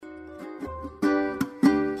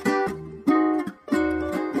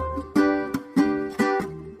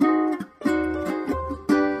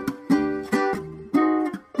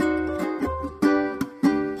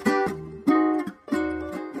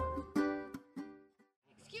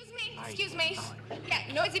Excuse me. Yeah,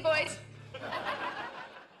 noisy boys.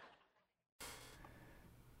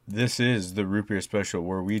 This is the Root Beer Special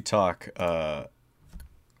where we talk where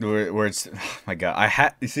it's oh my god.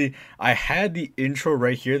 I had the intro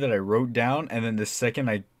right here that I wrote down, and then the second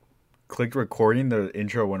I clicked recording, the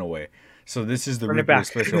intro went away. So this is the Run it Root Beer back.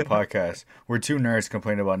 Special podcast where two nerds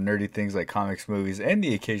complain about nerdy things like comics, movies, and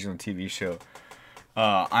the occasional TV show.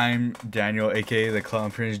 I'm Daniel, aka the Clown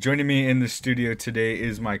Prince. Joining me in the studio today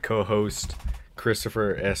is my co-host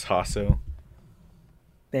Christopher S. Hasso.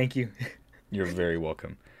 Thank you. You're very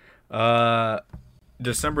welcome.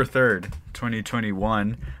 December 3rd,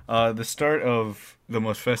 2021, the start of the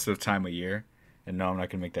most festive time of year. And no, I'm not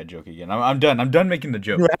gonna make that joke again. I'm done. I'm done making the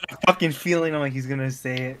joke. I had a fucking feeling like he's gonna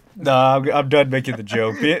say it. No, I'm done making the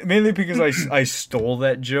joke. Mainly because I stole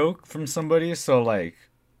that joke from somebody. So like,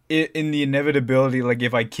 in the inevitability, like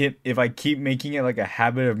if I keep making it like a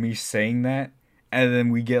habit of me saying that, and then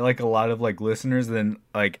we get like a lot of like listeners, then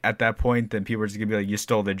like at that point, then people are just gonna be like, you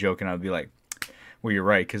stole the joke, and I'll be like, well, you're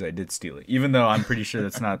right, because I did steal it. Even though I'm pretty sure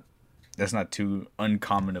that's not too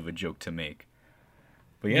uncommon of a joke to make.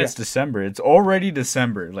 But yeah, it's December. It's already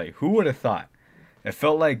December. Like, who would have thought? It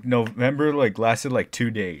felt like November like lasted like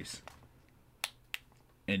 2 days.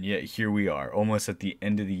 And yet here we are, almost at the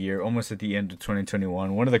end of the year, almost at the end of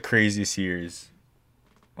 2021. One of the craziest years.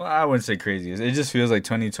 Well, I wouldn't say craziest. It just feels like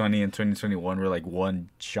 2020 and 2021 were like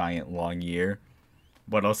one giant long year.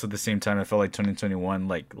 But also at the same time, I felt like 2021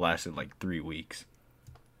 like lasted like 3 weeks.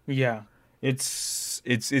 Yeah. It's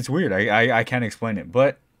weird. I can't explain it.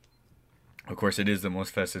 But of course, it is the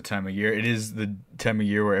most festive time of year. It is the time of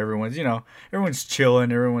year where everyone's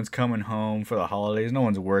chilling, everyone's coming home for the holidays. No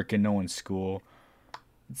one's working, no one's school.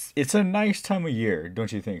 It's a nice time of year,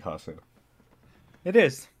 don't you think, Hasso? It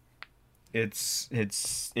is. It's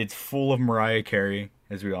full of Mariah Carey,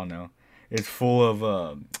 as we all know. It's full of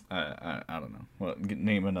I don't know. Well,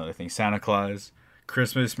 name another thing. Santa Claus,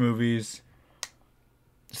 Christmas movies.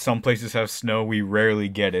 Some places have snow. We rarely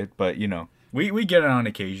get it, but we get it on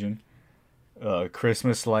occasion.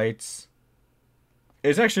 Christmas lights.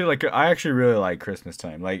 It's actually like I actually really like Christmas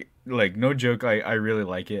time. Like no joke, I really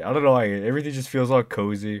like it. I don't know, everything just feels all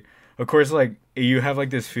cozy. Of course, like you have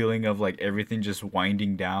like this feeling of like everything just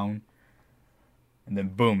winding down. And then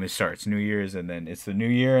boom, it starts New Year's, and then it's the new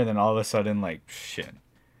year, and then all of a sudden like shit.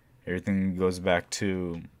 Everything goes back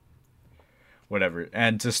to whatever.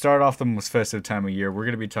 And to start off the most festive time of year, we're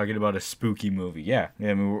going to be talking about a spooky movie. Yeah,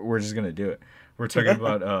 I mean we're just going to do it. We're talking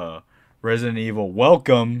about Resident Evil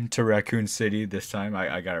Welcome to Raccoon City this time.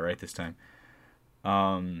 I got it right this time.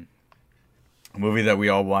 A movie that we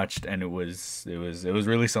all watched, and it was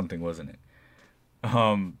really something, wasn't it?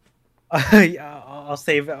 I'll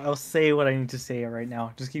say what I need to say right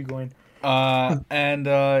now. Just keep going. I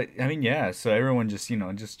mean, yeah, so everyone just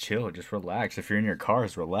chill, just relax. If you're in your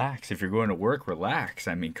cars, relax. If you're going to work, relax.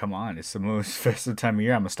 I mean, come on, it's the most festive time of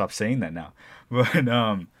year. I'm gonna stop saying that now. But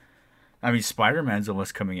I mean, Spider-Man's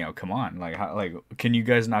almost coming out. Come on, can you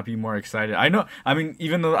guys not be more excited? I know. I mean,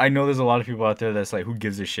 even though I know there's a lot of people out there that's like, who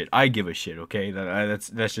gives a shit? I give a shit. Okay,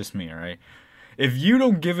 that's just me. All right. If you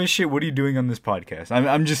don't give a shit, what are you doing on this podcast?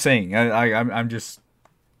 I'm just saying. I'm just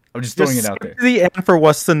throwing it out there. To the end for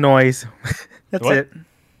what's the noise. That's What? it.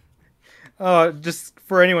 Just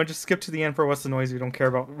for anyone, just skip to the end for what's the noise. We don't care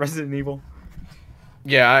about Resident Evil.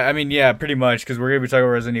 Yeah, I mean, yeah, pretty much, because we're gonna be talking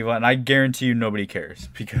about Resident Evil, and I guarantee you nobody cares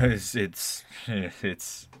because it's. I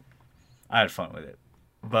had fun with it,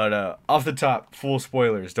 but off the top, full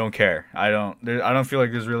spoilers. Don't care. I don't feel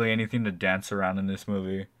like there's really anything to dance around in this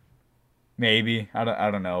movie. Maybe I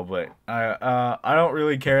don't know, but I don't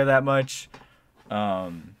really care that much.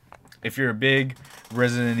 If you're a big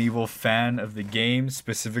Resident Evil fan of the game,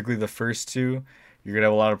 specifically the first two, you're going to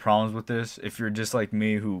have a lot of problems with this. If you're just like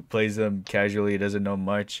me who plays them casually, doesn't know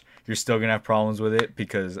much, you're still going to have problems with it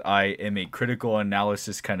because I am a critical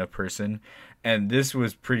analysis kind of person. And this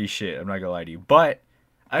was pretty shit, I'm not going to lie to you. But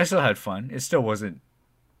I still had fun. It still wasn't...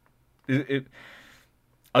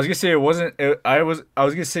 I was gonna say it wasn't. I was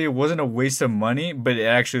gonna say it wasn't a waste of money, but it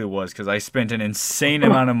actually was because I spent an insane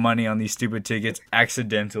amount of money on these stupid tickets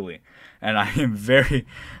accidentally, and I'm very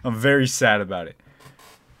sad about it.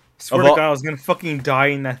 Swear to God, I was gonna fucking die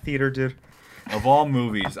in that theater, dude. Of all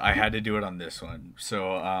movies, I had to do it on this one.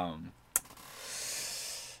 So,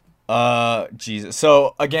 Jesus.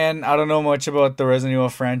 So again, I don't know much about the Resident Evil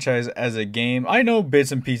franchise as a game. I know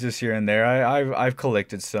bits and pieces here and there. I've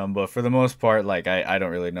collected some, but for the most part, like I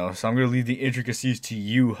don't really know. So I'm gonna leave the intricacies to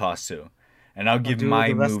you, Hasu, and I'll give do my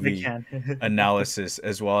the best I movie can. analysis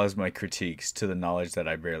as well as my critiques to the knowledge that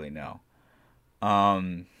I barely know.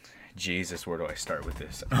 Jesus, where do I start with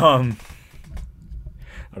this? I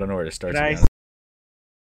don't know where to start. Can To be I honest.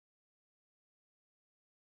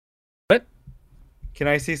 What? Can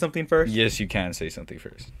I say something first? Yes, you can say something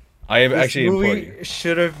first. I have This actually implore movie you.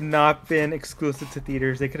 should have not been exclusive to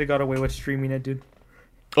theaters. They could have got away with streaming it, dude.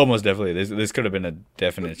 Almost definitely. This could have been a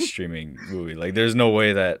definite streaming movie. Like, there's no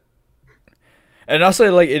way that. And also,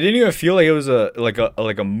 like, it didn't even feel like it was a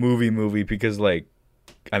movie because, like,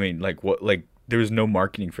 I mean, like, what, like, there was no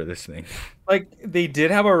marketing for this thing. Like, they did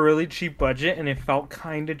have a really cheap budget, and it felt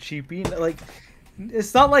kind of cheapy. Like,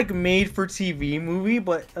 it's not like made for TV movie,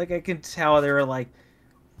 but like I can tell they were like,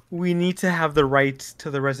 we need to have the rights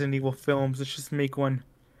to the Resident Evil films. Let's just make one.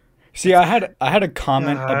 See, I had a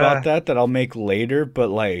comment about that I'll make later, but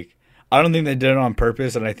like, I don't think they did it on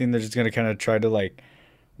purpose, and I think they're just gonna kind of try to like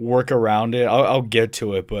work around it. I'll get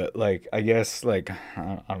to it, but like, I guess like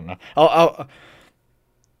I don't know.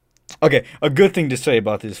 Okay, a good thing to say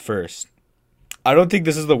about this first. I don't think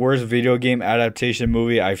this is the worst video game adaptation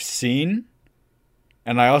movie I've seen.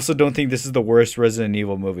 And I also don't think this is the worst Resident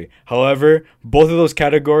Evil movie. However, both of those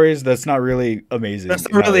categories, that's not really amazing. That's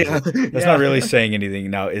not really, that's not really saying anything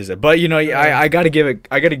now, is it? But you know, I gotta give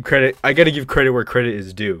credit where credit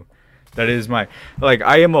is due. That is my, like,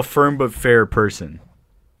 I am a firm but fair person.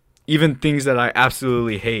 Even things that I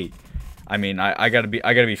absolutely hate. I mean, I gotta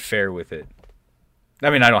be fair with it. I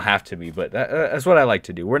mean, I don't have to be, but that's what I like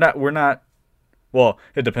to do. We're not. Well,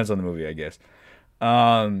 it depends on the movie, I guess.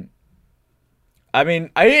 I mean,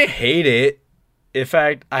 I didn't hate it. In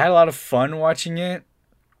fact, I had a lot of fun watching it.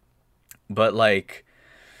 But like,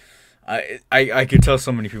 I could tell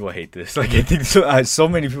so many people hate this. Like, I think so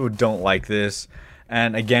many people don't like this.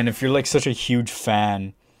 And again, if you're like such a huge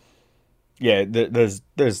fan, yeah, there's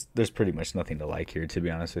pretty much nothing to like here, to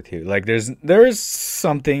be honest with you. Like, there's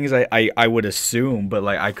some things I would assume, but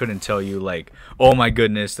like I couldn't tell you like, oh my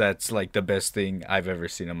goodness, that's like the best thing I've ever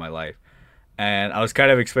seen in my life. And I was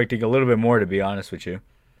kind of expecting a little bit more, to be honest with you.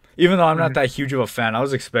 Even though I'm not that huge of a fan, I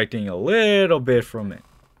was expecting a little bit from it.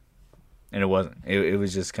 And it wasn't. It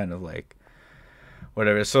was just kind of like,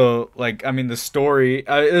 whatever. So, like, I mean, the story,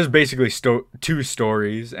 it was basically two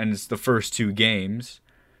stories, and it's the first two games.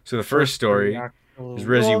 So the first story is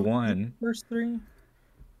Resi 1. First three?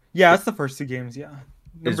 Yeah, it's the first two games, yeah.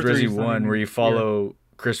 Is Resi 1, where you follow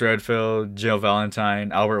Chris Redfield, Jill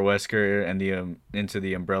Valentine, Albert Wesker, and the into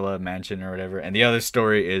the Umbrella Mansion or whatever. And the other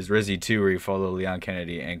story is Resi 2, where you follow Leon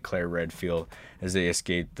Kennedy and Claire Redfield as they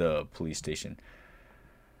escape the police station.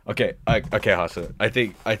 Okay, okay, Hasa. I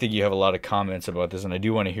think you have a lot of comments about this, and I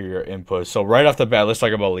do want to hear your input. So right off the bat, let's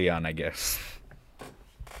talk about Leon, I guess.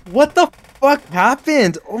 What the fuck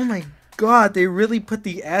happened? Oh my god, they really put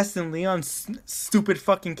the S in Leon's stupid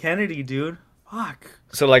fucking Kennedy, dude. Fuck.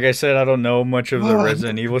 So like I said, I don't know much of the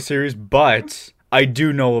Resident Evil series, but I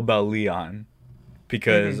do know about Leon.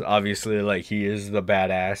 Because obviously, like, he is the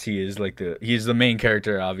badass. He is like he's the main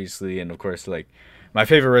character, obviously, and of course, like, my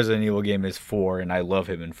favorite Resident Evil game is 4, and I love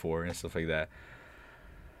him in 4 and stuff like that.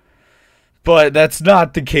 But that's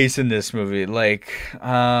not the case in this movie. Like,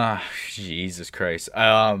 Jesus Christ.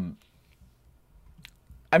 I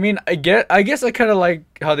mean, I guess I kind of like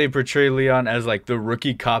how they portray Leon as like the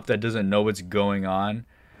rookie cop that doesn't know what's going on,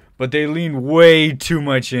 but they lean way too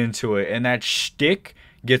much into it, and that shtick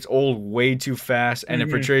gets old way too fast, and it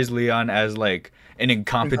portrays Leon as like an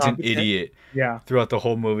incompetent idiot. Yeah. Throughout the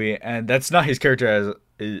whole movie, and that's not his character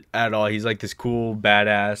at all. He's like this cool,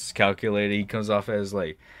 badass, calculated. He comes off as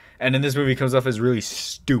like, and in this movie, he comes off as really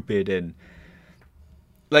stupid, and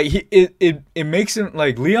like it makes him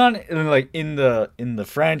like Leon, like in the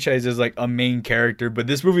franchise is like a main character, but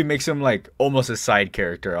this movie makes him like almost a side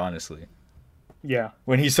character, honestly. Yeah.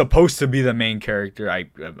 When he's supposed to be the main character,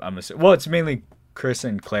 I'm assuming. Well, it's mainly Chris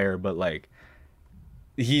and Claire, but like,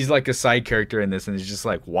 he's like a side character in this, and it's just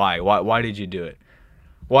like, why did you do it?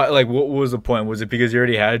 Why, like, what was the point? Was it because you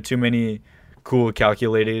already had too many cool,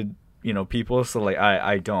 calculated, people? So like,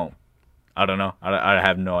 I don't know. I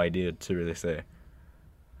have no idea to really say.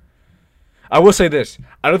 I will say this: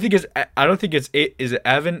 I don't think it's is it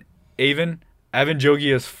Avon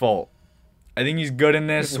Jogia's fault. I think he's good in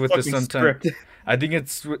this with the sometimes. I think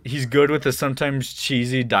he's good with the sometimes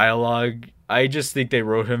cheesy dialogue. I just think they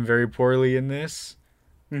wrote him very poorly in this.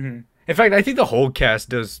 In fact, I think the whole cast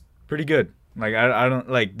does pretty good. Like, I don't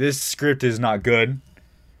like, this script is not good.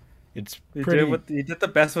 It's They pretty. did the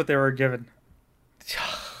best what they were given.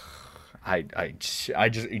 I just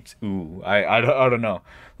it's ooh I don't know.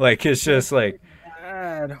 Like it's just like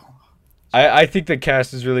Bad. I think the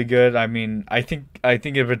cast is really good. I mean, I think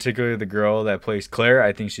in particular the girl that plays Claire,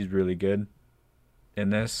 I think she's really good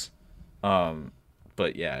in this. Um,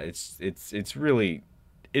 but yeah, it's really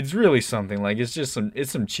something. Like it's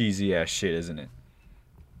some cheesy ass shit, isn't it?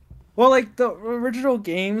 Well, like the original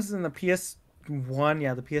games in the PS1,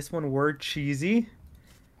 yeah, the PS1 were cheesy.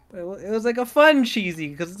 But it was like a fun cheesy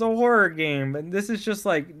because it's a horror game, and this is just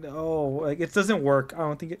like no, like it doesn't work. I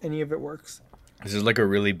don't think any of it works. This is like a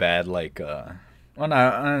really bad well,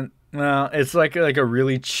 no, no, it's like a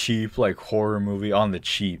really cheap like horror movie on the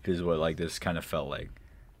cheap is what like this kind of felt like.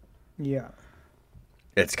 Yeah.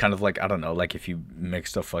 It's kind of like I don't know, like if you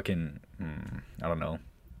mixed a fucking I don't know,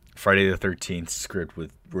 Friday the 13th script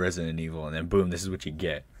with Resident Evil, and then boom, this is what you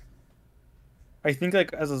get. I think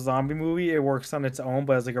like as a zombie movie, it works on its own,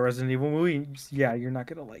 but as like a Resident Evil movie, yeah, you're not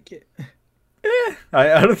gonna like it.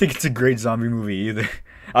 I don't think it's a great zombie movie either.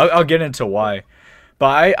 I'll get into why,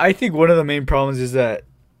 but I think one of the main problems is that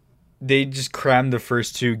they just crammed the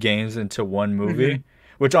first two games into one movie,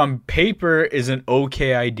 which on paper is an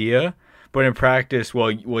okay idea, but in practice,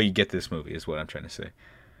 well, you get this movie is what I'm trying to say.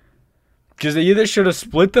 Because they either should have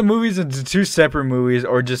split the movies into two separate movies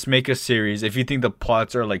or just make a series. If you think the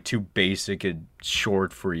plots are like too basic and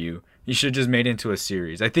short for you, you should have just made it into a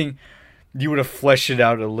series. I think you would have fleshed it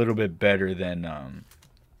out a little bit better than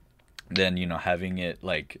having it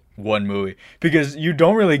like one movie, because you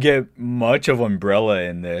don't really get much of Umbrella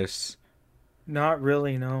in this. Not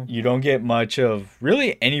really, no. You don't get much of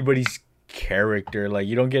really anybody's character. Like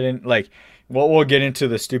you don't get in like we'll get into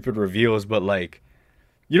the stupid reveals, but like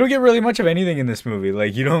you don't get really much of anything in this movie.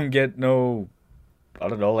 Like you don't get no, I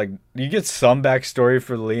don't know, like you get some backstory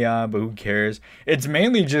for Leon, but who cares? It's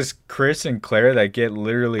mainly just Chris and Claire that get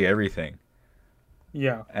literally everything.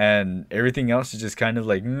 Yeah. And everything else is just kind of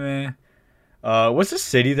like meh. What's the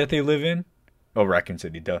city that they live in? Oh, Raccoon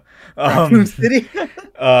City, duh. Raccoon City.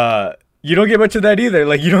 You don't get much of that either.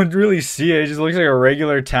 Like you don't really see it. It just looks like a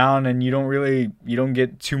regular town, and you don't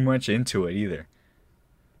get too much into it either.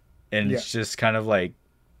 And it's just kind of like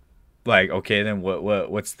okay, then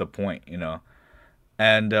what's the point, you know?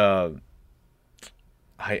 And I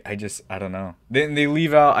don't know. Then they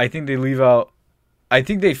leave out. I think they leave out. I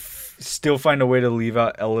think they still find a way to leave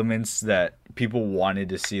out elements that people wanted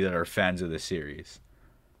to see that are fans of the series.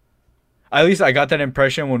 At least I got that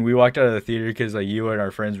impression when we walked out of the theater, because like you and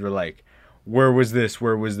our friends were like, "Where was this?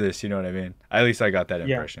 Where was this?" You know what I mean? At least I got that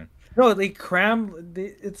impression. No, they cram.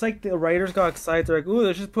 It's like the writers got excited. They're like, "Ooh,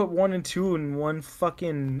 let's just put 1 and 2 in one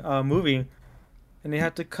fucking movie," and they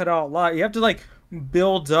have to cut out a lot. You have to like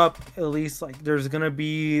build up at least like there's gonna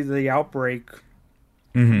be the outbreak,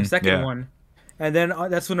 the second one, and then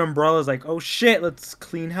that's when Umbrella's like, "Oh shit, let's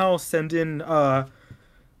clean house, send in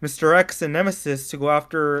Mr. X and Nemesis to go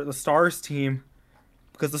after the Stars team,"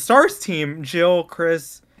 because the Stars team, Jill,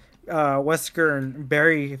 Chris, Wesker, and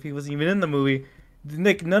Barry, if he was even in the movie.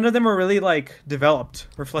 Nick, none of them are really like developed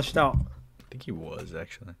or fleshed out. I think he was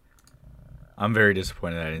actually. I'm very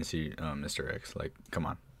disappointed I didn't see Mr. X. Like, come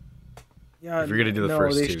on. Yeah, if you're gonna do the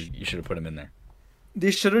first two, you should have put him in there.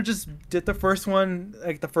 They should have just did the first one.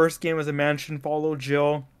 Like the first game was a mansion, follow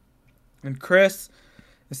Jill and Chris,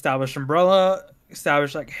 establish Umbrella,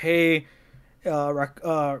 establish like, hey,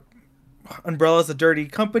 Umbrella's a dirty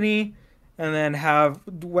company, and then have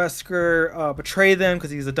Wesker betray them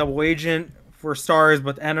because he's a double agent for Stars,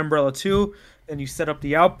 but and Umbrella too. Then you set up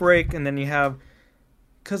the outbreak, and then you have,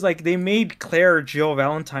 because like they made Claire Jill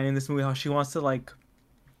Valentine in this movie, how she wants to like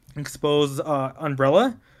expose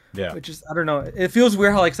Umbrella. Yeah. Which is, I don't know. It feels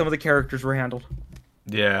weird how like some of the characters were handled.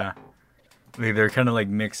 Yeah. Like they're kind of like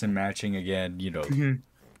mix and matching again, you know.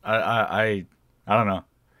 I don't know.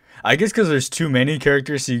 I guess because there's too many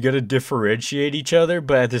characters, so you got to differentiate each other,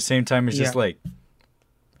 but at the same time, it's just like.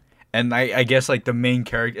 And I guess like the main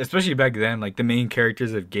character, especially back then, like the main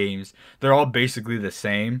characters of games, they're all basically the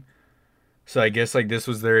same. So I guess like this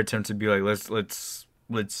was their attempt to be like, let's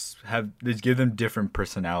give them different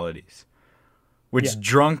personalities. Which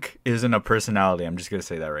drunk isn't a personality. I'm just gonna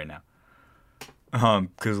say that right now.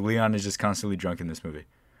 Because Leon is just constantly drunk in this movie.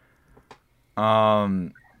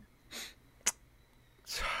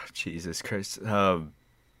 Jesus Christ. I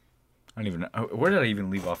don't even know. Where did I even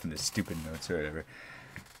leave off in this stupid notes or whatever?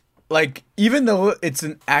 Like, even though it's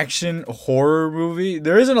an action horror movie,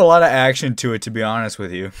 there isn't a lot of action to it, to be honest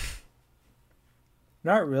with you.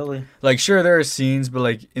 Not really. Like, sure, there are scenes, but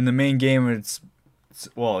like in the main game, it's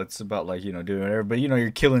about like, you know, doing whatever. But you know,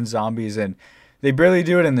 you're killing zombies, and They barely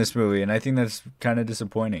do it in this movie, and I think that's kind of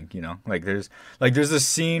disappointing. You know, there's a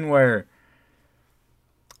scene where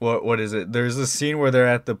what is it? There's a scene where they're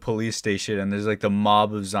at the police station and there's like the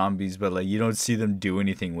mob of zombies, but like you don't see them do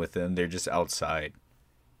anything with them. They're just outside,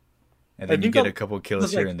 and then you get a couple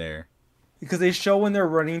kills here and there. Because they show when they're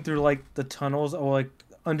running through like the tunnels or like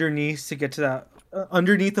underneath to get to that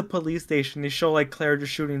underneath the police station. They show like Claire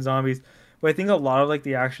just shooting zombies, but I think a lot of like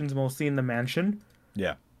the action's mostly in the mansion.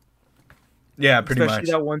 Yeah. Yeah, pretty much.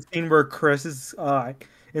 Especially that one scene where Chris is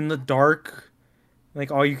in the dark. Like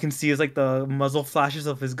all you can see is like the muzzle flashes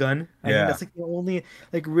of his gun. I think that's like the only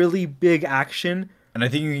like really big action. And I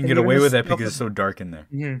think you can get away with that because it's so dark in there.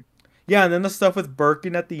 Mm-hmm. Yeah, and then the stuff with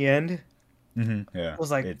Birkin at the end. Mm-hmm. Yeah,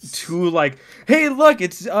 was like too like, hey, look,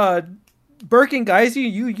 it's Birkin, guys.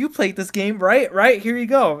 You played this game, right? Here you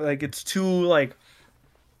go. Like it's too like.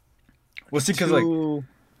 Well, see, because like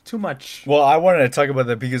too much. Well, I wanted to talk about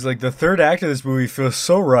that because like the third act of this movie feels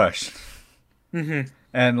so rushed. Mm-hmm.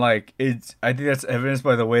 And like I think that's evidenced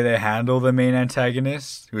by the way they handle the main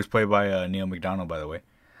antagonist, who was played by Neil McDonough, by the way.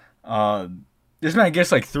 This man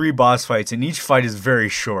gets like 3 boss fights, and each fight is very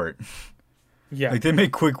short. Yeah, like they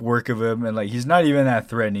make quick work of him, and like he's not even that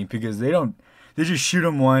threatening because they just shoot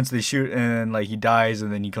him once, they shoot, and then like he dies,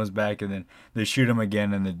 and then he comes back, and then they shoot him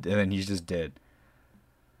again, and then he's just dead.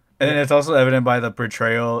 And then it's also evident by the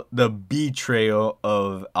betrayal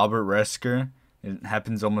of Albert Wesker. It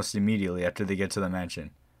happens almost immediately after they get to the mansion,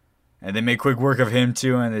 and they make quick work of him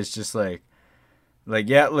too. And it's just like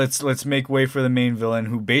yeah, let's make way for the main villain,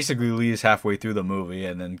 who basically leaves halfway through the movie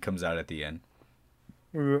and then comes out at the end.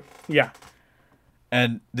 Yeah,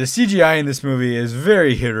 and the CGI in this movie is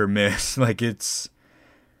very hit or miss.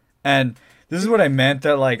 And this is what I meant,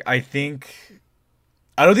 that like I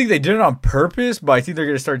don't think they did it on purpose, but I think they're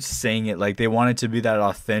gonna start saying it like they want it to be that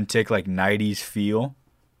authentic like 90s feel.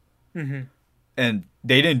 Mm-hmm. And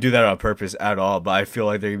they didn't do that on purpose at all, but I feel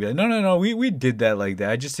like they're going to be like, no, we did that like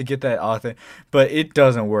that just to get that authentic. But it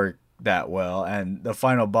doesn't work that well, and the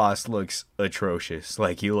final boss looks atrocious.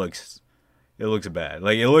 Like, it looks bad.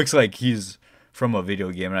 Like, it looks like he's from a video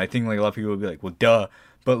game, and I think like a lot of people would be like, well, duh.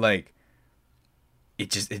 But like, it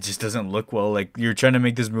just doesn't look well. Like, you're trying to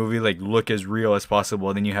make this movie like look as real as possible,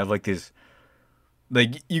 and then you have like this,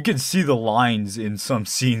 like, you can see the lines in some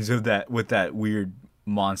scenes of that with that weird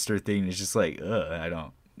monster thing. It's just like, I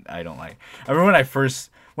don't like. I remember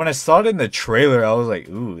when I saw it in the trailer, I was like,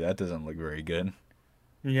 ooh, that doesn't look very good.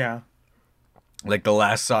 Yeah. Like the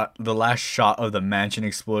last shot of the mansion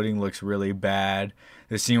exploding looks really bad.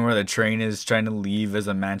 The scene where the train is trying to leave as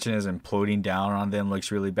the mansion is imploding down on them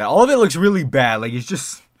looks really bad. All of it looks really bad. Like, it's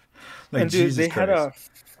just like, and dude, Jesus Christ. Had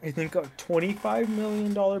I think a $25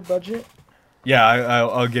 million budget. Yeah,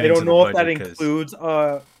 I'll get. I don't know if that includes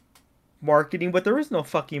marketing, but there is no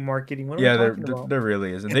fucking marketing. What are we talking about? There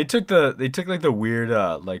really isn't. They took like the weird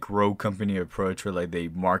like rogue company approach where like they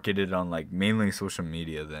marketed on like mainly social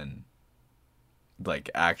media than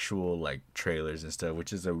like actual like trailers and stuff,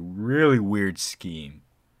 which is a really weird scheme,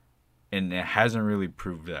 and it hasn't really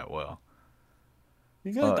proved that well.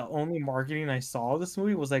 You know, the only marketing I saw of this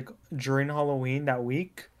movie was like during Halloween that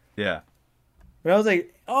week. Yeah. And I was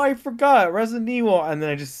like, oh, I forgot Resident Evil, and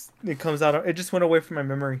then it comes out. It just went away from my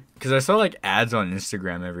memory. Because I saw like ads on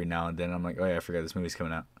Instagram every now and then. I'm like, oh yeah, I forgot this movie's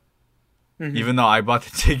coming out. Mm-hmm. Even though I bought the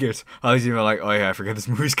tickets, I was even like, oh yeah, I forgot this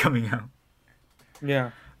movie's coming out. Yeah.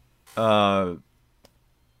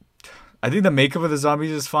 I think the makeup of the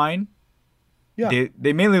zombies is fine. Yeah.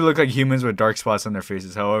 They mainly look like humans with dark spots on their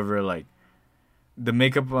faces. However, like the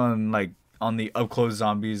makeup on the up close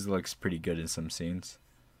zombies looks pretty good in some scenes.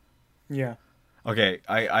 Yeah. Okay,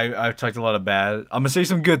 I've talked a lot of bad. I'm gonna say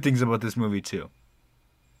some good things about this movie too.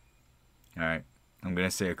 All right, I'm gonna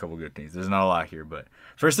say a couple good things. There's not a lot here, but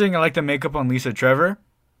first thing, I like the makeup on Lisa Trevor.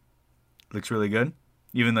 Looks really good,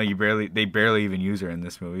 even though they barely even use her in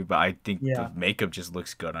this movie. But I think the makeup just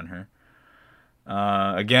looks good on her.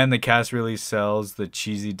 Again, the cast really sells the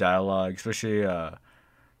cheesy dialogue, especially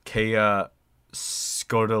Kaya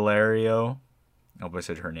Scodelario. I hope I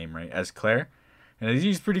said her name right, as Claire. And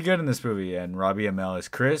he's pretty good in this movie. And Robbie Amell as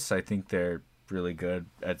Chris. I think they're really good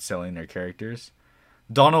at selling their characters.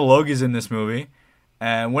 Donald Logue is in this movie.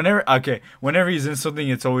 And whenever he's in something,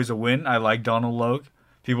 it's always a win. I like Donald Logue.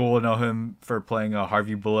 People will know him for playing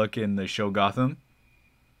Harvey Bullock in the show Gotham.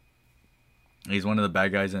 He's one of the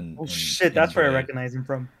bad guys in... Oh, shit, that's where I recognize him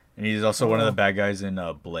from. And he's also one of the bad guys in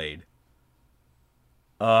Blade.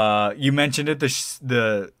 You mentioned it,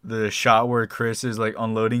 the shot where Chris is like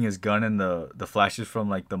unloading his gun and the flashes from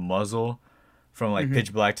like the muzzle, from like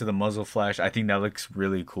pitch black to the muzzle flash. I think that looks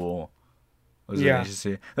really cool. Was really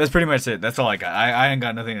interesting to see. That's pretty much it. That's all I got. I ain't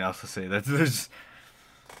got nothing else to say. That's there's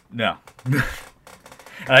no. And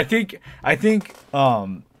I think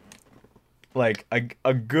like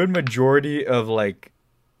a good majority of like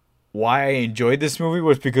why I enjoyed this movie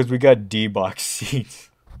was because we got D-box seats.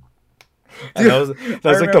 And that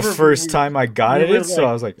was like the first time I got it, so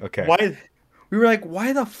I was like, okay. Why? We were like,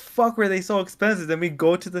 why the fuck were they so expensive? Then we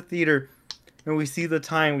go to the theater, and we see the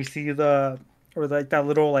time. We see or like that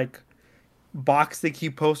little like box they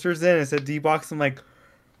keep posters in. It said D-box. I'm like,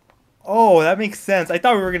 oh, that makes sense. I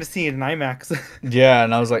thought we were gonna see it in IMAX. Yeah,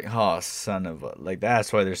 and I was like, oh, son of a, like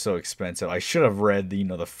that's why they're so expensive. I should have read the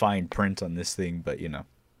the fine print on this thing, but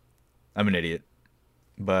I'm an idiot.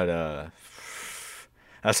 But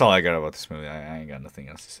that's all I got about this movie. I ain't got nothing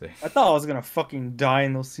else to say. I thought I was gonna fucking die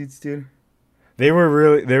in those seats, dude. They were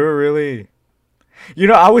really.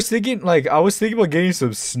 I was thinking about getting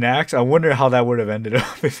some snacks. I wonder how that would have ended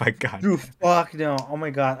up if I got. Dude, fuck no! Oh my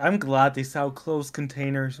god, I'm glad they sell closed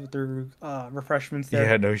containers with their refreshments there.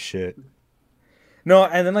 Yeah, no shit. No,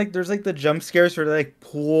 and then like there's like the jump scares where they like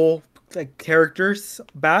pull like characters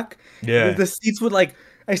back. Yeah. The seats would like,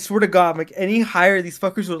 I swear to God, like any higher, these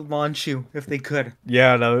fuckers would launch you if they could.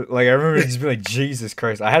 Yeah, no, like I remember just being like, Jesus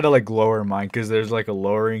Christ. I had to like lower mine because there's like a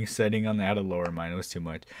lowering setting on there. I had to lower mine. It was too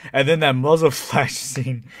much. And then that muzzle flash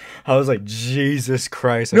scene, I was like, Jesus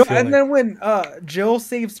Christ. Then when Jill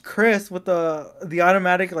saves Chris with the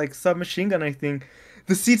automatic like submachine gun, I think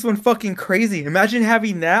the seats went fucking crazy. Imagine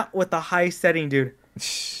having that with the high setting, dude.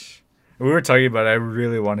 We were talking about it. I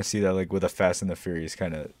really want to see that like with a Fast and the Furious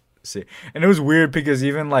kind of see. And it was weird because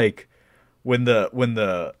even like when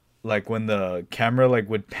the camera like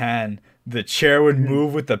would pan, the chair would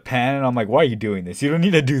move with the pan, and I'm like, why are you doing this? You don't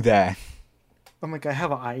need to do that. I'm like, I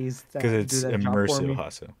have eyes because it's immersive,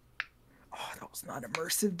 Hasso. Oh, that was not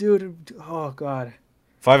immersive, dude. Oh god.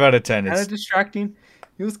 5 out of 10. Kind of distracting.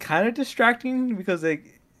 It was kind of distracting because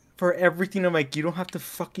like for everything, I'm like, you don't have to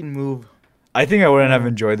fucking move. I think I wouldn't have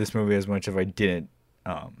enjoyed this movie as much if I didn't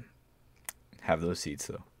have those seats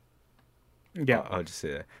though. Yeah, I'll just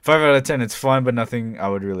say that. 5 out of 10. It's fun, but nothing I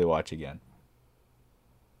would really watch again.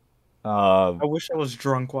 I wish I was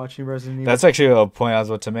drunk watching Resident Evil. That's actually a point I was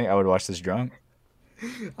about to make. I would watch this drunk.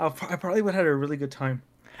 I probably would have had a really good time.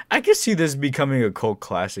 I could see this becoming a cult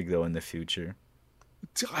classic though in the future.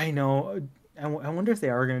 I know. I wonder if they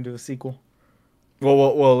are going to do a sequel.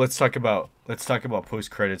 Well. Let's talk about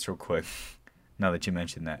post credits real quick. Now that you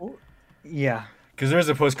mentioned that. Yeah. Because there's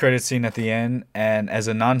a post-credit scene at the end, and as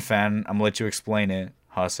a non-fan, I'm going to let you explain it,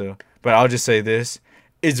 Hasso. But I'll just say this.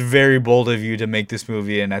 It's very bold of you to make this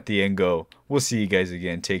movie and at the end go, we'll see you guys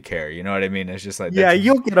again, take care. You know what I mean? It's just like... Yeah,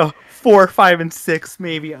 you'll get a 4, 5, and 6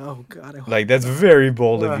 maybe. Oh, God. Like, that's very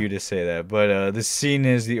bold of you to say that. But this scene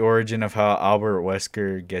is the origin of how Albert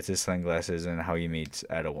Wesker gets his sunglasses and how he meets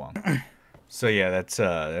Ada Wong. So, yeah, that's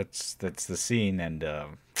the scene, and...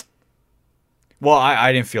 Well,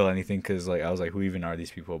 I didn't feel anything because like I was like, who even are these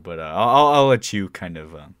people? But I'll let you kind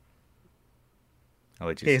of. I'll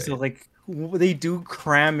let you. Okay, so like they do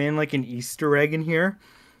cram in like an Easter egg in here.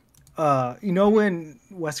 When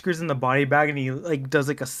Wesker's in the body bag and he like does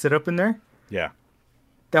like a sit up in there. Yeah.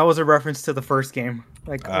 That was a reference to the first game,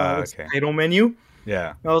 like okay. title menu.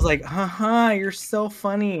 Yeah. I was like, haha, you're so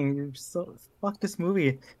funny. You're so fuck this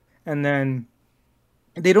movie, and then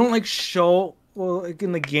they don't like show. Well, like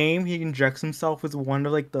in the game, he injects himself with one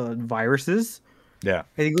of like the viruses. Yeah, I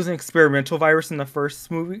think it was an experimental virus in the first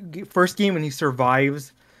game, and he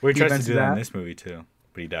survives. Well, he tries to do that in this movie too,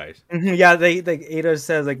 but he dies. Mm-hmm, yeah, Ada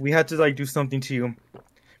says like we had to like do something to you,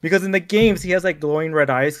 because in the games he has like glowing red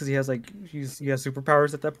eyes because he has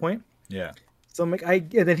superpowers at that point. Yeah. So I'm like,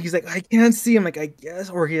 and then he's like, I can't see. I'm like, I guess,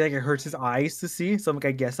 or he like it hurts his eyes to see. So I'm like,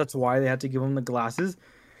 I guess that's why they had to give him the glasses.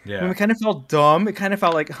 Yeah. When it kind of felt dumb. It kind of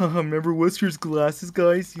felt like, remember Wesker's glasses,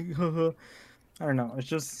 guys? I don't know. It's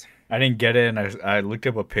just... I didn't get it, and I looked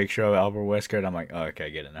up a picture of Albert Wesker, and I'm like, oh, okay, I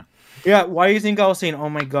get it now. Yeah, why do you think I was saying, oh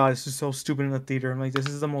my god, this is so stupid in the theater? I'm like, this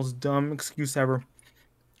is the most dumb excuse ever.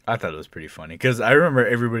 I thought it was pretty funny, because I remember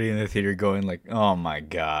everybody in the theater going like, oh my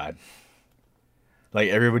god. Like,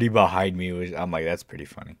 everybody behind me was... I'm like, that's pretty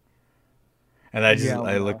funny. And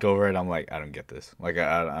I looked over it, I'm like, I don't get this. Like,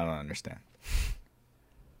 I don't understand.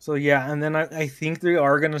 So yeah, and then I think they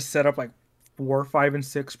are gonna set up like 4, 5, and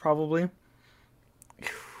 6 probably.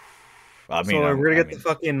 I mean, so we're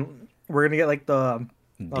gonna get like the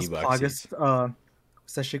Las Plagas,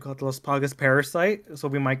 what's that shit called? The Las Plagas Parasite. So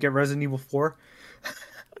we might get Resident Evil 4.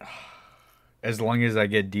 As long as I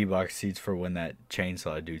get D-box seats for when that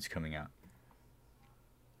chainsaw dude's coming out.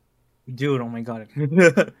 Dude, oh my god.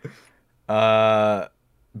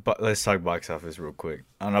 But let's talk box office real quick.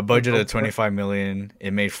 On a budget of 25 million,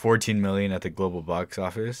 it made 14 million at the global box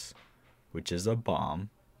office, which is a bomb.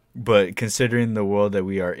 But considering the world that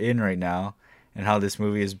we are in right now and how this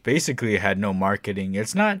movie has basically had no marketing,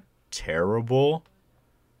 it's not terrible.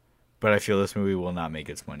 But I feel this movie will not make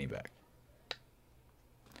its money back.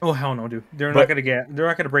 Oh hell no, dude. They're But-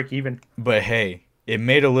 not gonna break even. But hey, it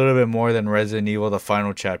made a little bit more than Resident Evil: The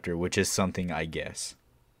Final Chapter, which is something, I guess.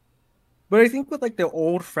 But I think with like the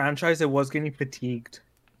old franchise, it was getting fatigued.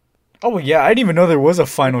 Oh yeah, I didn't even know there was a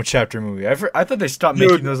Final Chapter movie. I thought they stopped Dude.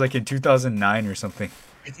 making those like in 2009 or something.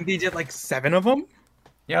 I think they did like 7 of them.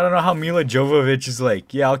 Yeah, I don't know how Mila Jovovich is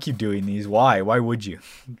like, yeah, I'll keep doing these. Why? Why would you?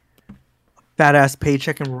 Fat ass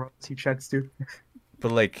paycheck and royalty checks, dude.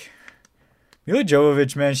 But like, Mila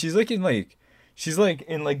Jovovich, man, she's in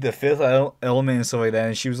the Fifth Element and stuff like that,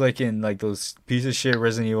 and she was like in like those piece of shit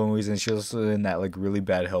Resident Evil movies, and she was also in that like really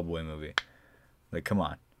bad Hellboy movie. Like, come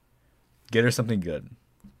on, get her something good.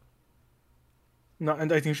 No,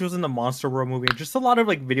 and I think she was in the Monster World movie. Just a lot of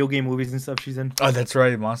like video game movies and stuff she's in. Oh, that's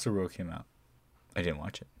right, Monster World came out. I didn't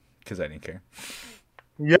watch it because I didn't care.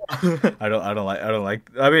 Yeah. I don't like.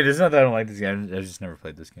 I mean, it's not that I don't like this game. I just never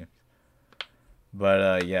played this game.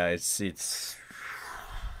 But yeah, it's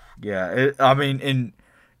yeah. I mean,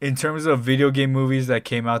 in terms of video game movies that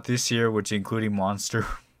came out this year, which including Monster,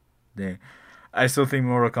 I still think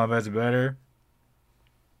Mortal Kombat's better.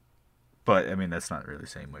 But I mean, that's not really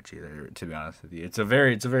saying much either, to be honest with you. It's a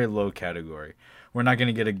very low category. We're not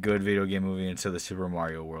gonna get a good video game movie until the Super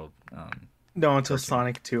Mario World. No, until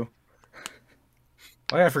Sonic 2.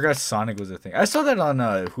 Oh yeah, I forgot Sonic was a thing. I saw that on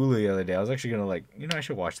Hulu the other day. I was actually gonna like, I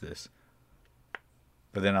should watch this.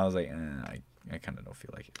 But then I was like, I kind of don't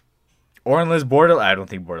feel like it. Or unless Borderlands, I don't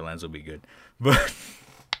think Borderlands will be good. But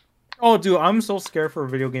Oh, dude, I'm so scared for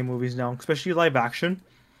video game movies now, especially live action.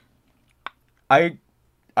 I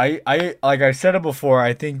like I said it before.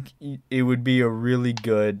 I think it would be a really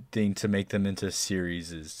good thing to make them into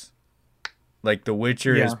series. Like The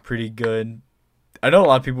Witcher is Yeah. pretty good. I know a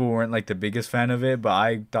lot of people weren't like the biggest fan of it, but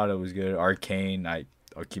I thought it was good. Arcane, I'll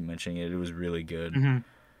keep mentioning it. It was really good. Mm-hmm.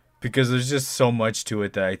 Because there's just so much to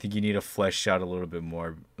it that I think you need to flesh out a little bit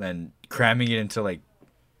more. And cramming it into like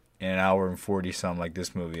an hour and 40 something like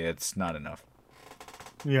this movie, it's not enough.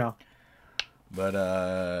 Yeah. But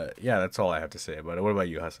yeah, that's all I have to say about it. What about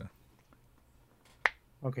you, Hassan?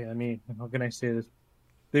 Okay, how can I say this?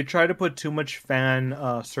 They try to put too much fan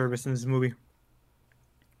service in this movie.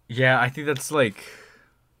 Yeah, I think that's like,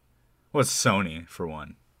 what's Sony for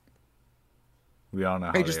one? We all know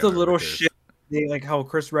how Hey, they just a are little with this. shit. They, like how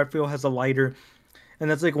Chris Redfield has a lighter, and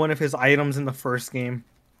that's like one of his items in the first game.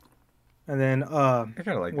 And then I kind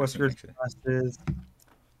of like this one, Wesker's actually. glasses.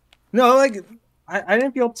 No, like I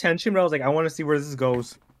didn't feel tension, but I was like, I want to see where this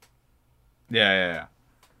goes. Yeah.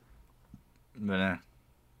 But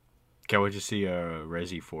can't wait to see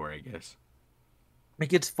Resi 4, I guess.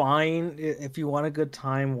 Like it's fine if you want a good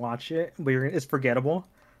time, watch it, but it's forgettable.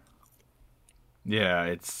 Yeah,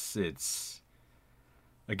 it's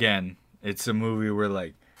again, it's a movie where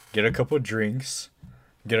like get a couple drinks,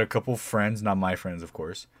 get a couple friends, not my friends of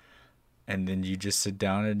course, and then you just sit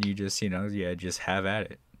down and you just just have at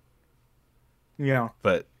it. Yeah.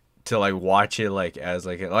 But to like watch it like as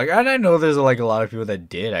like and I know there's like a lot of people that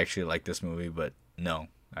did actually like this movie, but no.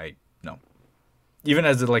 Even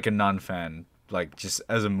as like a non-fan, like just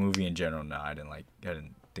as a movie in general, no, I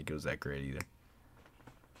didn't think it was that great either.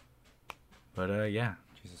 But yeah,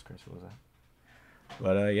 Jesus Christ, what was that?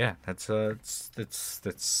 But yeah, that's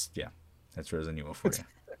Resident Evil for you.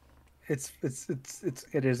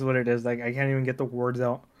 It is what it is. Like I can't even get the words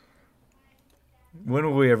out. When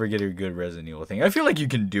will we ever get a good Resident Evil thing? I feel like you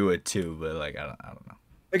can do it too, but like I don't know.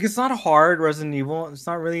 Like it's not hard, Resident Evil. It's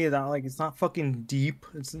not really that like it's not fucking deep.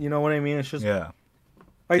 It's you know what I mean. It's just Yeah,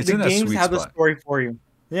 like It's the in that games sweet have the spot. story for you.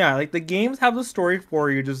 Yeah, like the games have the story for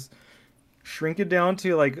you. Just shrink it down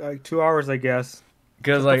to like 2 hours, I guess.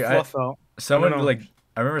 because Get like the I fluff out. someone I don't know. like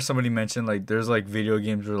I remember somebody mentioned like there's like video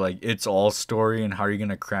games where like it's all story and how are you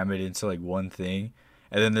gonna cram it into like one thing,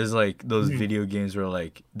 and then there's like those Mhm. video games where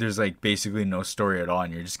like there's like basically no story at all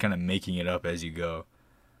and you're just kind of making it up as you go.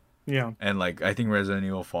 Yeah. And like I think Resident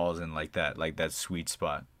Evil falls in like that sweet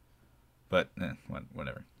spot. But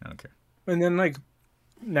whatever, I don't care. And then like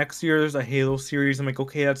next year there's a Halo series. I'm like,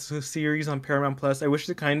 okay, that's a series on Paramount Plus. I wish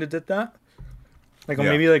they kind of did that. Like or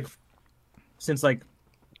Yeah. maybe like since like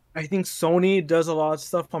I think Sony does a lot of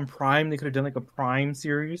stuff on Prime, they could have done like a Prime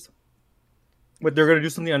series. But they're gonna do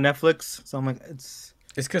something on Netflix, so I'm like, It's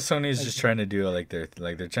because Sony's just trying to do they're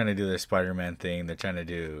trying to do their Spider-Man thing. They're trying to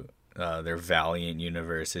do their Valiant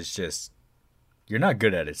universe. It's just You're not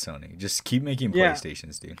good at it, Sony. Just keep making Yeah.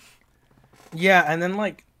 PlayStations, dude. Yeah, and then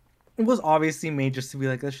like it was obviously made just to be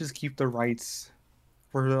like, let's just keep the rights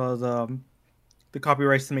for the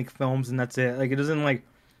copyrights to make films, and that's it. Like it doesn't like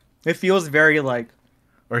it feels very like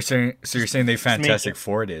So you're saying they just make Fantastic it.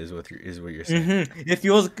 Four it is what you're saying? It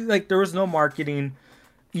feels like there was no marketing.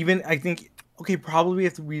 Even I think okay, probably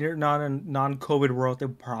if we were not in non-COVID world, they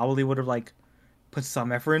probably would have like put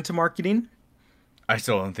some effort into marketing. I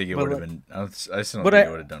still don't think it But would have like, been. I still don't but think I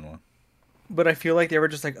it would have done one. but I feel like they were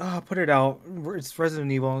just like, oh, put it out. It's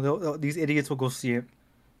Resident Evil. These idiots will go see it.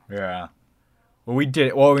 Yeah. Well, we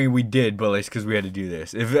did. Well, I mean, we did, but it's because we had to do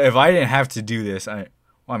this. If I didn't have to do this, I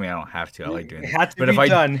mean, I don't have to. I like doing It it. had to But be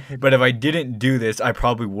done. but if I didn't do this, I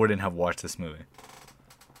probably wouldn't have watched this movie.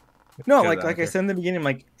 No, 'Cause I like don't I care. said in the beginning,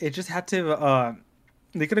 like it just had to.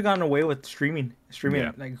 They could have gotten away with streaming.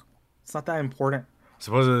 Yeah. Like it's not that important.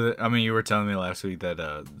 Supposedly, I mean, you were telling me last week that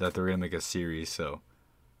that they're gonna make a series. So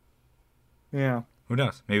Yeah. who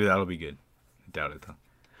knows? Maybe that'll be good. I doubt it though.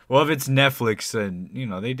 Well, if it's Netflix, then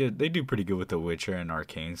they do pretty good with The Witcher and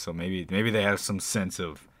Arcane. So maybe they have some sense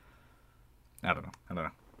of. I don't know.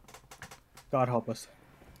 God help us.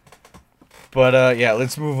 But yeah,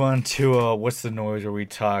 let's move on to what's the noise where we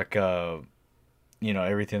talk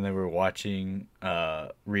everything that we're watching,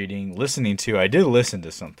 reading, listening to. I did listen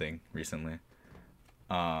to something recently.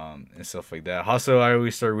 And stuff like that. Also, I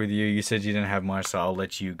always start with you. You said you didn't have much, so I'll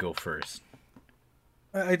let you go first.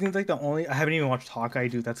 I think like I haven't even watched Hawkeye,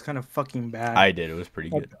 dude. That's kind of fucking bad. I did. It was pretty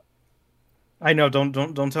good. I know. Don't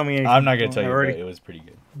tell me anything. I'm not gonna No, tell I you, already but it was pretty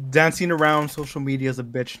good. dancing around social media is a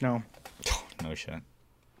bitch now. No shit.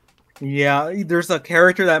 Yeah, there's a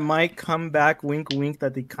character that might come back. Wink, wink.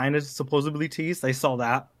 That they kind of supposedly teased. I saw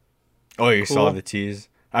that. Oh, you saw Cool. the tease?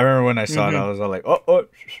 I remember when I saw it, I was all like, oh,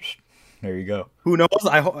 there you go. Who knows?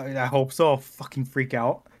 I hope so. I'll fucking freak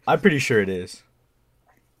out. I'm pretty sure it is.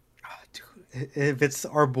 Dude, if it's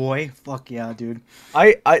our boy, fuck yeah, dude.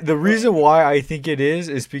 The reason why I think it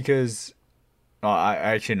is because, I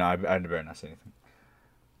actually no, I better not say anything.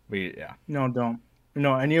 But yeah, No, don't.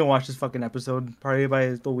 No, I need to watch this fucking episode probably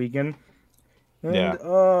by the weekend. And, Yeah.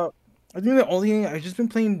 I think the only thing I've just been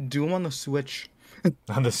playing Doom on the Switch.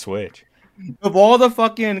 on the Switch. Of all the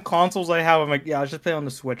fucking consoles I have, I'm like, yeah, I just play on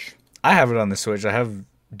the Switch. I have it on the Switch. I have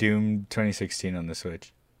Doom 2016 on the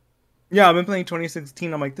Switch. Yeah, I've been playing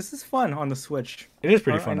 2016. I'm like, this is fun on the Switch. It is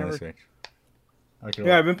pretty I fun on never- the Switch. Okay,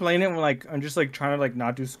 Yeah, I've been playing it when like I'm just like trying to like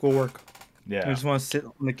not do schoolwork. yeah, I just want to sit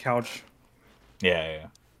on the couch yeah.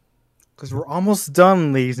 because we're almost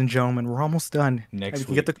done, ladies and gentlemen. We're almost done. Next We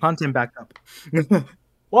can get the content back up.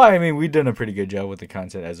 Well, I mean, we've done a pretty good job with the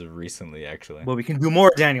content as of recently, actually. Well, we can do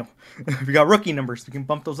more, Daniel. We got rookie numbers. We can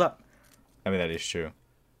bump those up. I mean, that is true.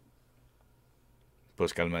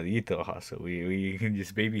 Pues calmadito, so we can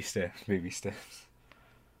just baby steps.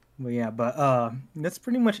 But yeah, that's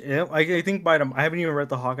pretty much it. I think I haven't even read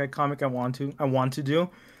the Hawkeye comic. I want to do,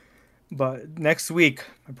 but next week,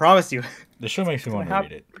 I promise you. The show makes me want to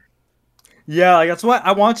read it. Yeah, like that's why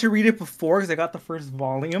I want to read it before because I got the first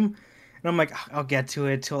volume, and I'm like, I'll get to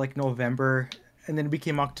it till like November, and then it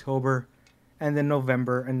became October, and then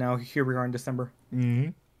November, and now here we are in December. Mm-hmm.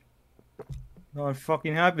 No, it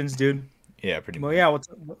fucking happens, dude. Yeah, pretty much. Well, yeah.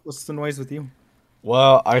 What's the noise with you?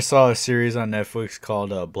 Well, I saw a series on Netflix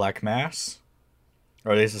called Black Mass.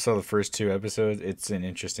 Or at least I saw the first 2 episodes. It's an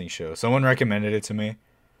interesting show. Someone recommended it to me.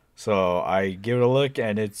 So I give it a look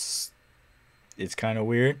and it's kind of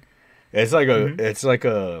weird. It's like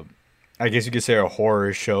a I guess you could say a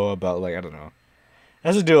horror show about like, I don't know. It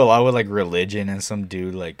has to do a lot with like religion and some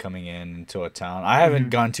dude like coming into a town. I haven't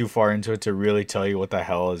gone too far into it to really tell you what the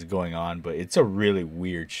hell is going on, but it's a really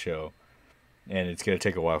weird show. And it's going to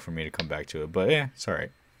take a while for me to come back to it. But yeah, it's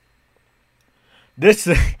alright.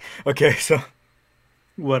 Okay, so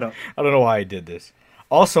What up? I don't know why I did this.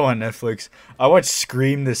 Also on Netflix, I watched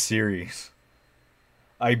Scream the series.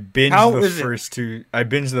 I binged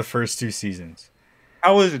the first 2 seasons.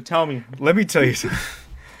 How is it? Tell me. Let me tell you something.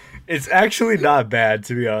 It's actually not bad,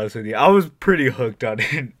 to be honest with you. I was pretty hooked on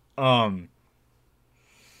it.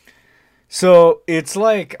 So it's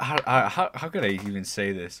like how could I even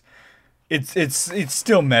say this? It's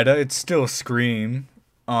still meta. It's still Scream.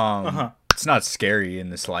 It's not scary in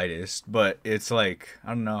the slightest, but it's like, I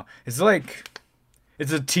don't know. It's like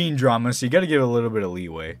it's a teen drama, so you got to give it a little bit of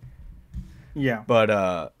leeway. Yeah. But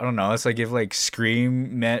I don't know. It's like if like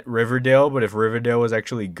Scream met Riverdale, but if Riverdale was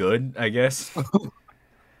actually good, I guess.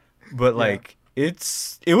 But like it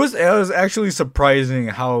was actually surprising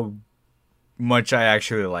how much I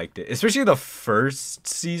actually liked it, especially the first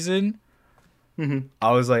season.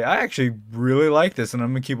 I was like, I actually really like this, and I'm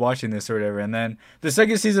gonna keep watching this or whatever. And then the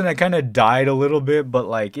second season, I kind of died a little bit, but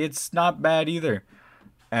like it's not bad either.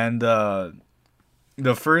 And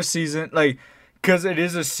the first season, like, because it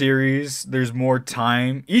is a series, there's more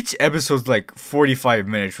time. Each episode's like 45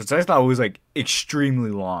 minutes, which I thought was like extremely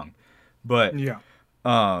long. But Yeah.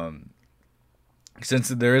 Since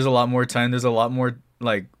there is a lot more time, there's a lot more,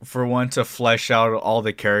 like, for one to flesh out all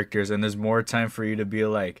the characters, and there's more time for you to be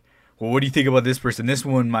like, well, what do you think about this person? This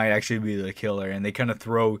one might actually be the killer, and they kind of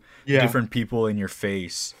throw different people in your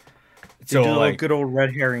face. So do like good old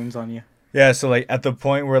red herrings on you. Yeah, so like at the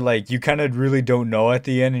point where like you kind of really don't know at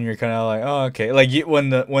the end, and you're kind of like, oh, okay. Like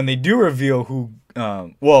when they do reveal who,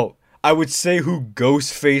 well, I would say who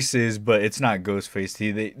Ghostface is, but it's not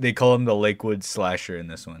Ghostface. They call him the Lakewood Slasher in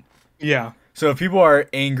this one. Yeah. So if people are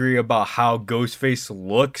angry about how Ghostface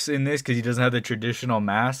looks in this because he doesn't have the traditional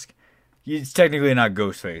mask, he's technically not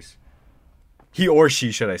Ghostface. He or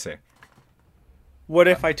she, should I say? What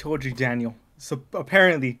if I told you, Daniel? So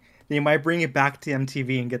apparently they might bring it back to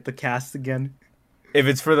MTV and get the cast again. If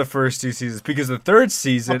it's for the first two seasons, because the third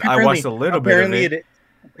season I watched a little bit of it.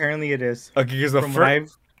 Apparently it is. Okay, because the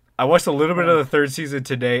first I watched a little bit of the third season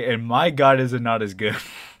today, and my God, is it not as good?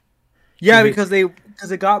 Yeah, because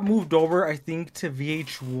it got moved over, I think, to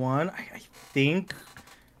VH1. I think.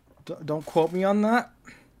 Don't quote me on that.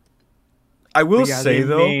 I will say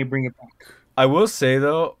though, may bring it back. I will say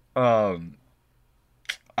though, I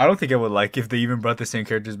don't think I would like if they even brought the same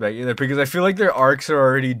characters back either, because I feel like their arcs are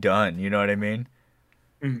already done. You know what I mean?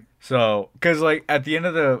 Mm. So, because like at the end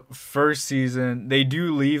of the first season, they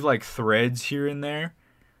do leave like threads here and there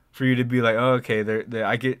for you to be like, oh, okay,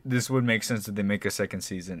 I get this would make sense that they make a second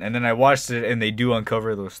season. And then I watched it, and they do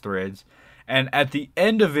uncover those threads. And at the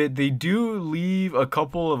end of it, they do leave a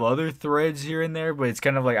couple of other threads here and there, but it's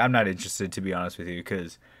kind of like I'm not interested, to be honest with you,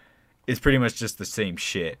 because it's pretty much just the same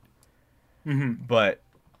shit. Mm-hmm. But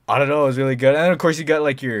I don't know, it was really good. And then, of course, you got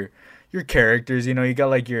like your characters. You know, you got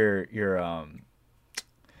like your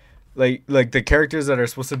like the characters that are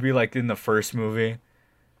supposed to be like in the first movie.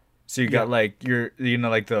 So you got like your, you know,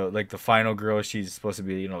 like the final girl, she's supposed to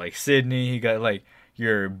be, you know, like Sydney. You got like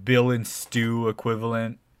your Bill and Stu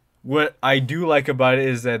equivalent. What I do like about it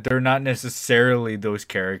is that they're not necessarily those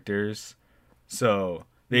characters. So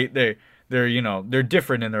they're you know, they're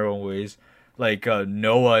different in their own ways. Like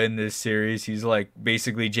Noah in this series, he's like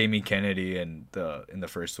basically Jamie Kennedy in the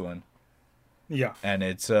first one. Yeah. And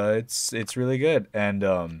it's really good. And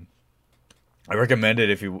I recommend it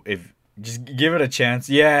if just give it a chance.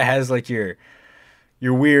 Yeah, it has like your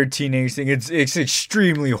weird teenage thing. It's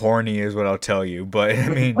extremely horny is what I'll tell you. But I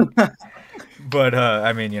mean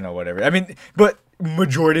I mean, you know, whatever. I mean, but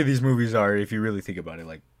majority of these movies are, if you really think about it,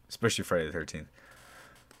 like especially Friday the 13th.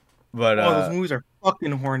 But those movies are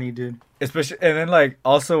fucking horny, dude. Especially, and then like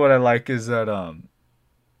also what I like is that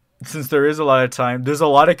since there is a lot of time, there's a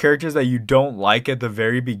lot of characters that you don't like at the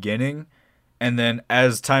very beginning. And then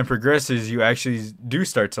as time progresses, you actually do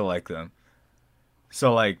start to like them.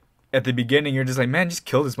 So like at the beginning, you're just like, man, just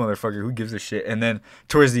kill this motherfucker. Who gives a shit? And then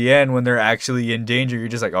towards the end, when they're actually in danger, you're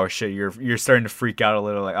just like, oh shit, you're starting to freak out a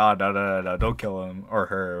little. Like, oh no, don't kill him or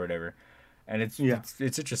her or whatever. And it's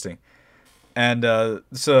interesting. And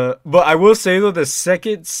but I will say though, the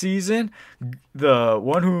second season,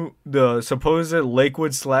 the supposed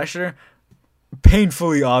Lakewood Slasher,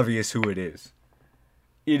 painfully obvious who it is.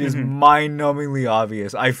 It is mind-numbingly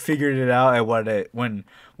obvious. I figured it out at when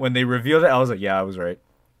they revealed it. I was like, yeah, I was right.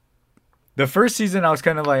 The first season, I was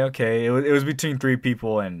kind of like, okay, it was between three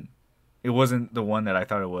people, and it wasn't the one that I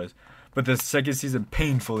thought it was. But the second season,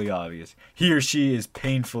 painfully obvious. He or she is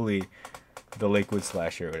painfully the Lakewood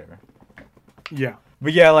Slasher or whatever. Yeah.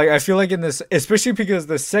 But yeah, like I feel like in this, especially because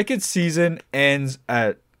the second season ends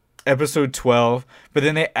at episode 12, but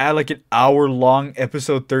then they add like an hour-long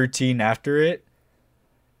episode 13 after it.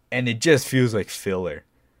 And it just feels like filler.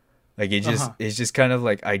 Like it just it's just kind of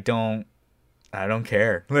like I don't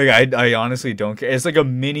care. Like I honestly don't care. It's like a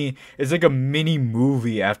mini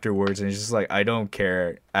movie afterwards, and it's just like I don't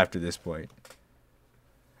care after this point.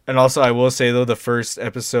 And also I will say though, the first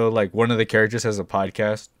episode, like one of the characters has a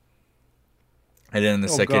podcast. And then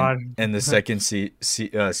in the second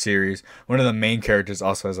series, one of the main characters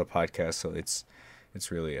also has a podcast, so it's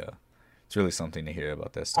really something to hear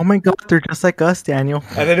about this. Oh my god, they're just like us, Daniel.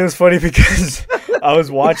 And then it was funny because I was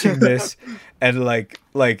watching this, and like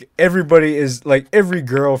everybody is like, every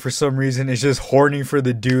girl for some reason is just horny for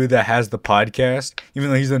the dude that has the podcast, even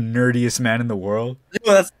though he's the nerdiest man in the world.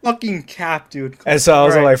 Yo, that's fucking cap, dude. And so I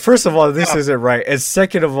was like, first of all, this isn't right. And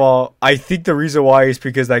second of all, I think the reason why is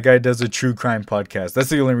because that guy does a true crime podcast. That's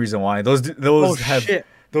the only reason why. Those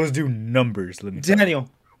Those do numbers. Let me tell you. Daniel,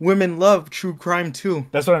 women love true crime too.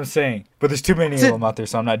 That's what I'm saying. But there's too many of That's it. them out there,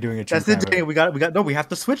 so I'm not doing a true That's it, crime. Daniel. We have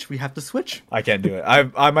to switch. We have to switch. I can't do it.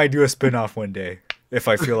 I might do a spin-off one day if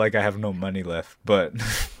I feel like I have no money left. But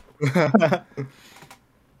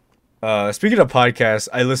speaking of podcasts,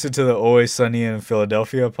 I listened to the Always Sunny in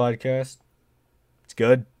Philadelphia podcast. It's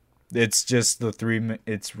good. It's just the three.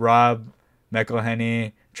 It's Rob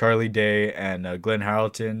McElhenney, Charlie Day, and Glenn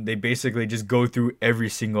Harrelson. They basically just go through every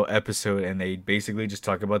single episode, and they basically just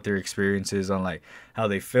talk about their experiences on like how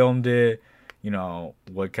they filmed it, you know,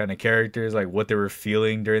 what kind of characters, like what they were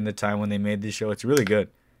feeling during the time when they made this show. It's really good.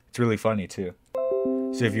 It's really funny too.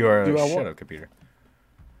 So if you are shut up, computer.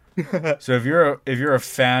 So if you're a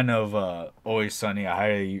fan of Always Sunny, I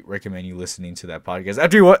highly recommend you listening to that podcast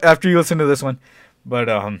after you listen to this one. But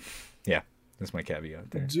yeah, that's my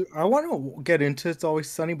caveat there. I want to get into It's Always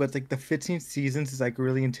Sunny, but like the 15 seasons is like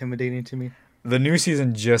really intimidating to me. The new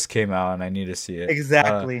season just came out, and I need to see it.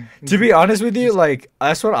 Exactly. To be honest with you, like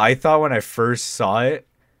that's what I thought when I first saw it,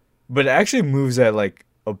 but it actually moves at like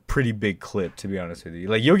a pretty big clip. To be honest with you,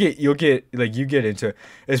 like you get into it,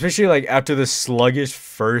 especially like after the sluggish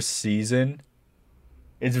first season.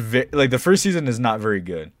 It's like the first season is not very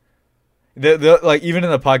good. The like even in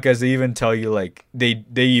the podcast they even tell you like they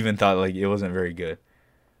even thought like it wasn't very good.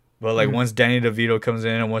 But like once Danny DeVito comes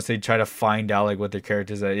in and once they try to find out like what their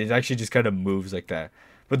characters are, it actually just kind of moves like that.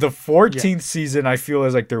 But the 14th season I feel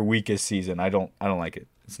is like their weakest season. I don't like it.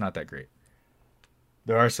 It's not that great.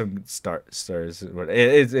 There are some stars, but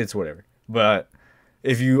it's whatever. But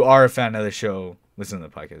if you are a fan of the show, listen to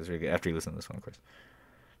the podcast. It's really good after you listen to this one, of course.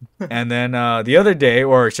 And then the other day,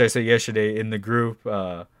 or should I say yesterday, in the group,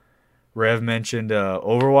 Rev mentioned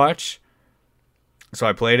Overwatch, so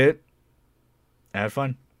I played it. I had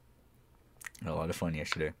fun. Had a lot of fun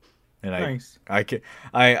yesterday, and Nice.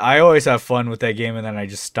 I always have fun with that game, and then I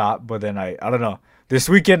just stop. But then I don't know. This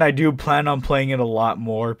weekend I do plan on playing it a lot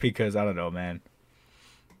more because I don't know, man.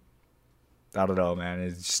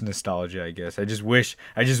 It's just nostalgia, I guess. I just wish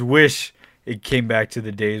it came back to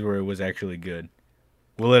the days where it was actually good.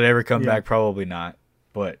 Will it ever come back? Probably not.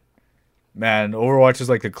 But man, Overwatch was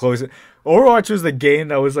like the closest. Overwatch was the game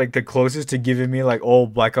that was like the closest to giving me like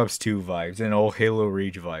old Black Ops 2 vibes and old Halo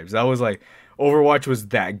Reach vibes. That was like Overwatch was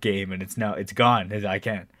that game, and it's gone. I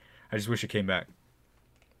can't. I just wish it came back.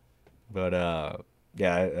 But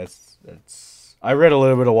yeah, that's. I read a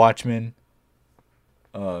little bit of Watchmen.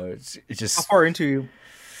 It's just. How far into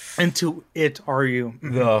it are you?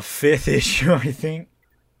 The 5th issue, I think.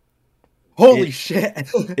 Holy shit!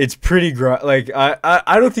 It's pretty like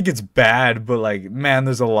I don't think it's bad, but like man,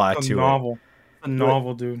 there's a lot to it. A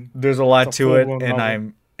novel, dude. There's a lot to it,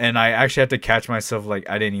 novel. and I actually have to catch myself. Like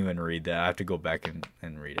I didn't even read that. I have to go back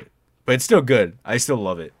and read it. But it's still good. I still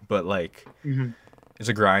love it. But like, it's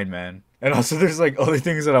a grind, man. And also, there's like other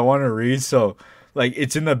things that I want to read. So like,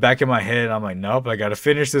 it's in the back of my head. I'm like, nope, I gotta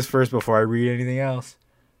finish this first before I read anything else.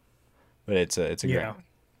 But it's a grind.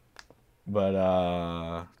 But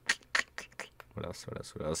What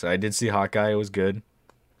else? I did see Hawkeye. It was good.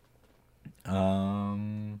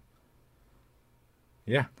 Yeah,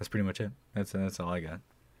 that's pretty much it. That's all I got.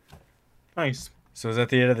 Nice. So is that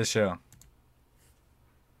the end of the show?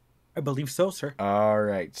 I believe so, sir. All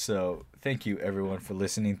right. So thank you everyone for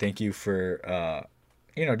listening. Thank you for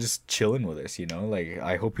just chilling with us. Like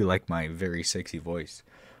I hope you like my very sexy voice.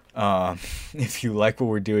 If you like what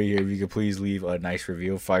we're doing here, if you could please leave a nice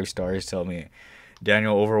review, 5 stars. Tell me,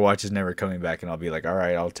 Daniel, Overwatch is never coming back, and I'll be like, all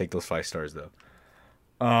right, I'll take those 5 stars though.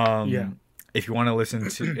 If you want to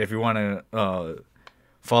if you want to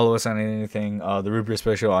follow us on anything, the Root Beer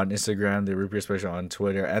Special on Instagram, the Root Beer Special on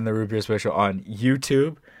Twitter, and the Root Beer Special on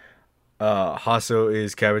YouTube. Hasso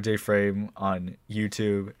is Cabaret Frame on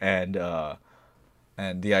YouTube, and the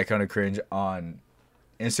Iconic Cringe on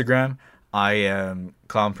Instagram. I am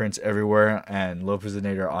Clown Prince everywhere, and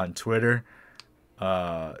Lopezinator on Twitter.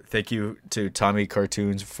 Thank you to Tommy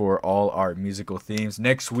Cartoons for all our musical themes.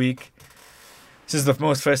 Next week, this is the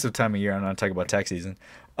most festive time of year. I'm not talking about tax season.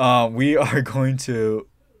 We are going to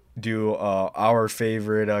do our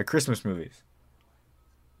favorite Christmas movies,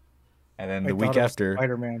 and then the week after,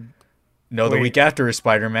 Spider-Man. No, the week after is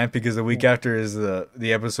Spider-Man, because the week after is the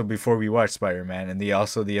episode before we watch Spider-Man, and the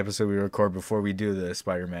episode we record before we do the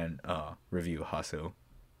Spider-Man review. Hasso.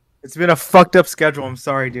 It's been a fucked up schedule. I'm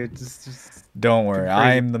sorry, dude. Don't worry,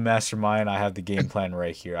 I'm the mastermind. I have the game plan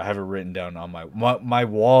right here. I have it written down on my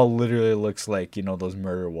wall. Literally looks like those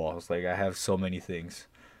murder walls. Like I have so many things.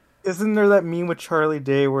 Isn't there that meme with Charlie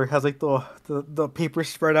Day where it has like the paper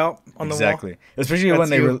spread out on the wall? Exactly. Especially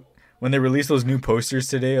when they released those new posters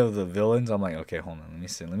today of the villains. I'm like, okay, hold on,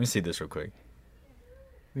 let me see this real quick.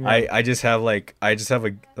 Yeah. I just have I just have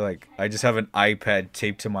an iPad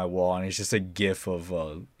taped to my wall, and it's just a GIF of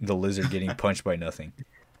the lizard getting punched by nothing.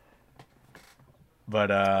 But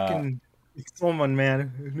Fucking someone,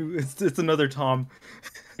 man. It's another Tom.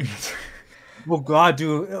 Oh God,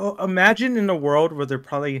 dude! Imagine in a world where they're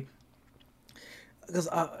probably because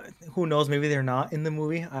who knows? Maybe they're not in the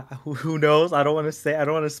movie. Who knows? I don't want to say. I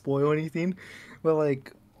don't want to spoil anything. But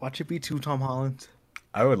like, watch it be two Tom Hollands.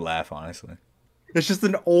 I would laugh honestly. It's just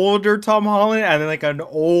an older Tom Holland and then like an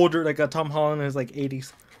older like a Tom Holland in his like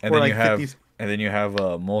 80s And or then like you have 50s. and then you have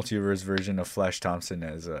a multiverse version of Flash Thompson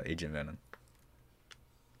as Agent Venom.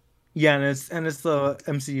 Yeah, and it's the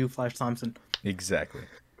MCU Flash Thompson. Exactly.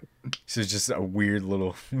 So it's just a weird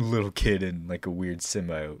little kid and like a weird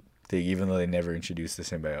symbiote thing, even though they never introduced the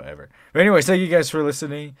symbiote ever. But anyways, thank you guys for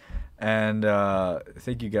listening, and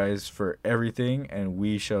thank you guys for everything, and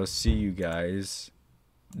we shall see you guys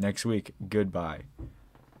next week. Goodbye.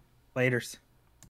 Laters.